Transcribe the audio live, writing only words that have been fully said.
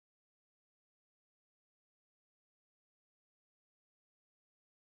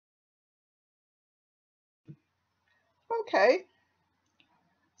Okay.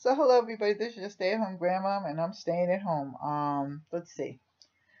 So hello everybody, this is your stay-at-home grandmom and I'm staying at home. Let's see.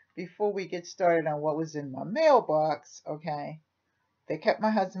 Before we get started on what was in my mailbox, okay, they kept my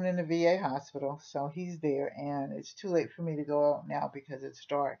husband in the VA hospital, so he's there, and it's too late for me to go out now because it's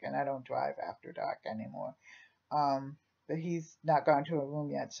dark and I don't drive after dark anymore. But he's not gone to a room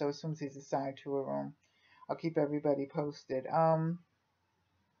yet, so as soon as he's assigned to a room, I'll keep everybody posted.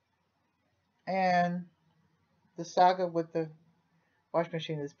 And the saga with the wash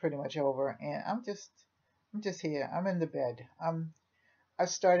machine is pretty much over, and I'm just here. I'm in the bed. I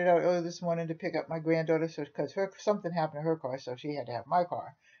started out early this morning to pick up my granddaughter, so because something happened to her car, so she had to have my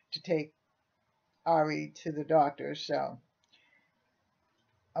car to take Ari to the doctor. So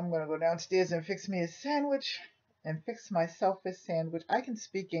I'm gonna go downstairs and fix me a sandwich and fix myself a sandwich. I can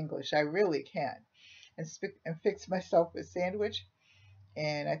speak English, I really can, and fix myself a sandwich.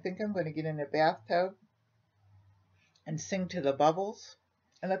 And I think I'm gonna get in the bathtub and sing to the bubbles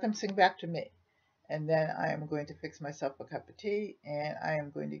and let them sing back to me. And then I am going to fix myself a cup of tea, and I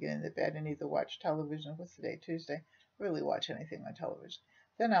am going to get into bed and either watch television. What's today? Tuesday. Really watch anything on television.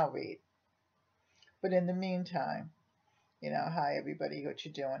 Then I'll read. But in the meantime, hi everybody, what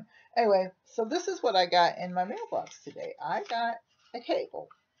you doing? Anyway, so this is what I got in my mailbox today. I got a cable.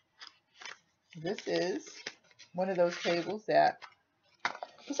 This is one of those cables that,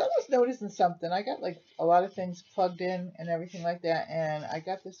 because I was noticing something. I got like a lot of things plugged in and everything like that, and I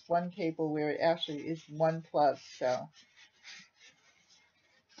got this one cable where it actually is one plug. So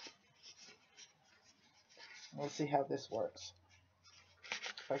we'll see how this works,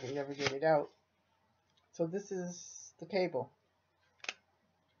 if I can ever get it out. So this is the cable,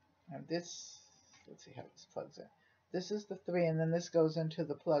 and this, let's see how this plugs in. This is the 3, and then this goes into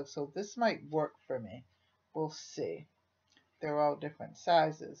the plug. So this might work for me. We'll see. They're all different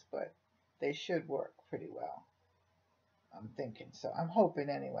sizes, but they should work pretty well. I'm thinking so. I'm hoping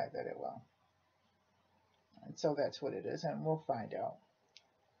anyway that it will. And so that's what it is, and we'll find out,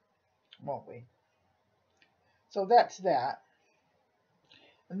 won't we? So that's that.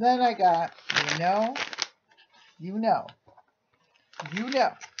 And then I got, you know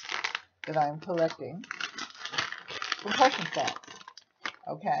that I'm collecting compression socks.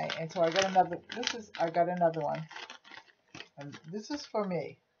 Okay, and so I got another one. And this is for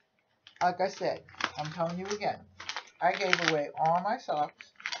me. Like I said, I'm telling you again, I gave away all my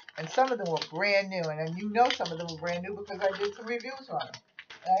socks, and some of them were brand new, and then some of them were brand new because I did some reviews on them.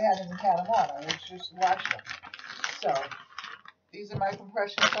 And I hadn't even had them on. I was just watching them. So these are my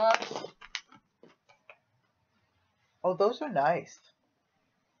compression socks. Oh, those are nice.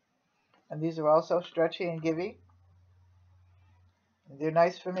 And these are also stretchy and givey. They're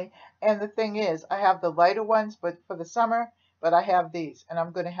nice for me. And the thing is, I have the lighter ones, but for the summer, but I have these. And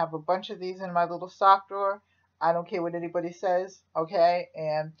I'm going to have a bunch of these in my little sock drawer. I don't care what anybody says, okay?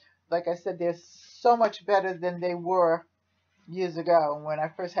 And like I said, they're so much better than they were years ago when I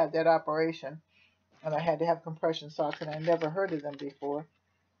first had that operation. And I had to have compression socks, and I never heard of them before.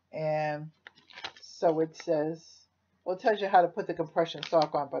 And so it says, well, it tells you how to put the compression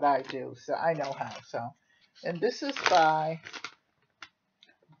sock on, but I do, so I know how. So, and this is by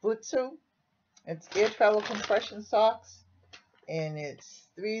Butsu. It's air travel compression socks, and it's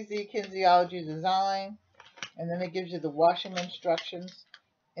 3Z kinesiology design, and then it gives you the washing instructions,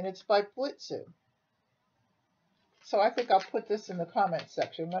 and it's by Butsu. So I think I'll put this in the comment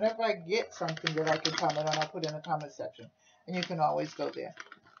section. Whenever I get something that I can comment on, I'll put it in the comment section, and you can always go there.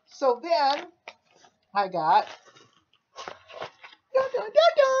 So then I got dun, dun,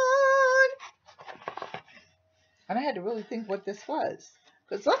 dun, dun. And I had to really think what this was.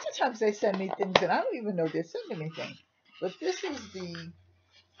 Because lots of times they send me things and I don't even know they're sending me things. But this is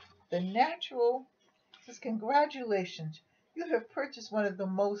the natural. It says, congratulations. You have purchased one of the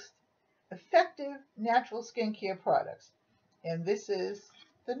most effective natural skincare products. And this is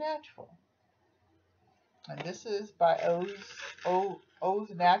the natural. And this is by O's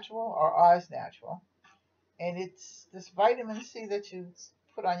Natural or Oz Natural. And it's this vitamin C that you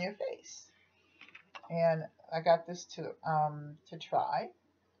put on your face. And I got this to try.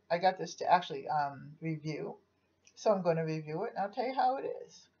 I got this to actually review. So I'm going to review it, and I'll tell you how it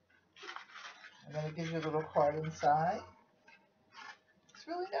is. And then it gives you a little card inside. It's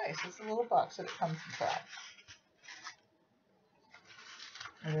really nice. It's a little box that it comes inside.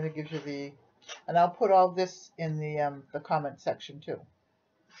 And then it gives you and I'll put all this in the comment section too.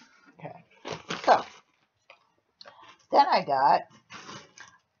 Okay. So then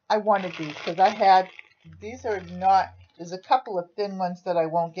I wanted these because these are not, there's a couple of thin ones that I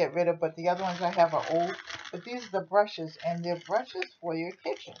won't get rid of, but the other ones I have are old. But these are the brushes, and they're brushes for your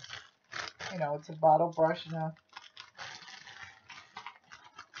kitchen. It's a bottle brush and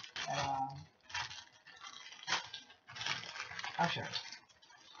I'll show you.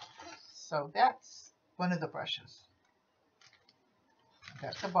 So that's one of the brushes.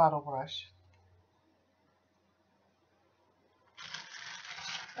 That's a bottle brush.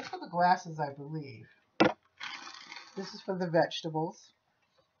 That's for the glasses, I believe. This is for the vegetables.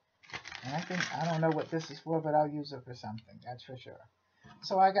 And I don't know what this is for, but I'll use it for something, that's for sure.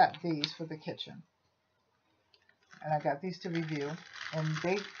 So I got these for the kitchen. And I got these to review. And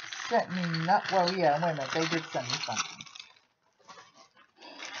they sent me well, yeah, wait a minute, they did send me something.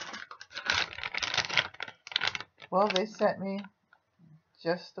 Well, they sent me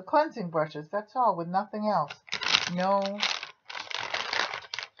just the cleansing brushes, that's all, with nothing else. No.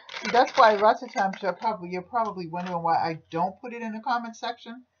 That's why lots of times you're probably wondering why I don't put it in the comment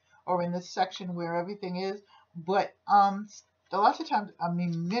section or in this section where everything is. But lots of times, I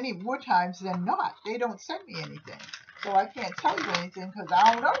mean, many more times than not, they don't send me anything. So I can't tell you anything because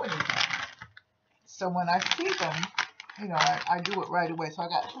I don't know anything. So when I see them, you know, I do it right away. So I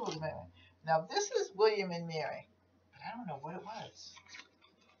got two of them anyway. Now this is William and Mary, but I don't know what it was.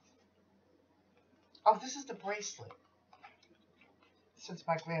 Oh, this is the bracelet. Since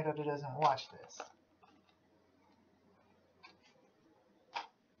my granddaughter doesn't watch this.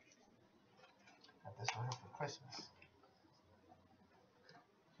 Got this for her for Christmas.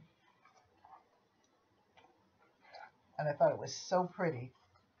 And I thought it was so pretty.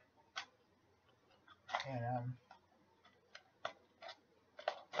 And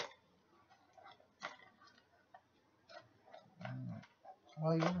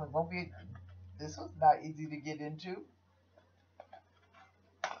well, you know, it won't be. This was not easy to get into.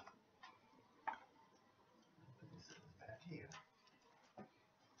 Here.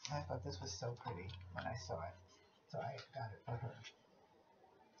 I thought this was so pretty when I saw it, so I got it for her.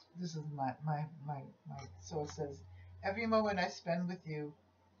 This is my. So it says, every moment I spend with you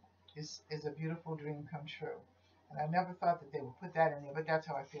is a beautiful dream come true. And I never thought that they would put that in there, but that's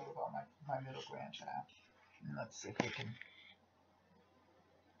how I feel about my middle grandchild. And let's see if we can.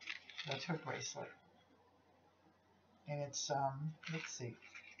 That's her bracelet. And it's, let's see.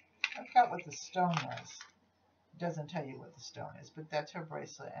 I forgot what the stone was. It doesn't tell you what the stone is, but that's her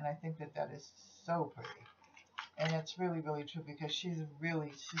bracelet. And I think that is so pretty. And it's really, really true because she's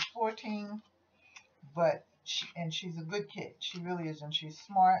 14, but she's a good kid. She really is, and she's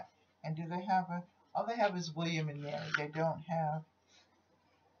smart. And do they have all they have is William and Mary. They don't have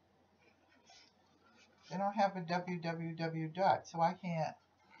a www dot, so I can't.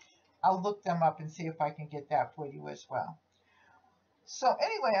 I'll look them up and see if I can get that for you as well. So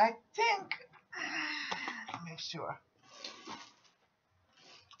anyway, I think, make sure.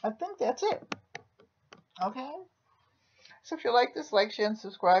 I think that's it. Okay. So if you like this, like, share, and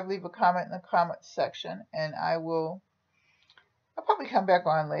subscribe. Leave a comment in the comment section, and I'll probably come back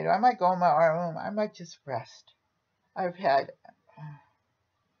on later. I might go in my room. I might just rest. I've had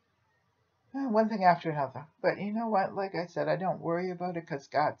one thing after another. But you know what? Like I said, I don't worry about it because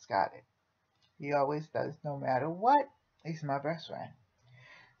God's got it. He always does, no matter what. He's my best friend.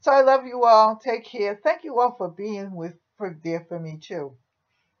 So I love you all. Take care. Thank you all for being there for me too.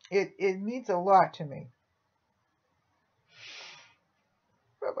 It means a lot to me.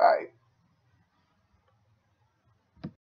 Bye-bye.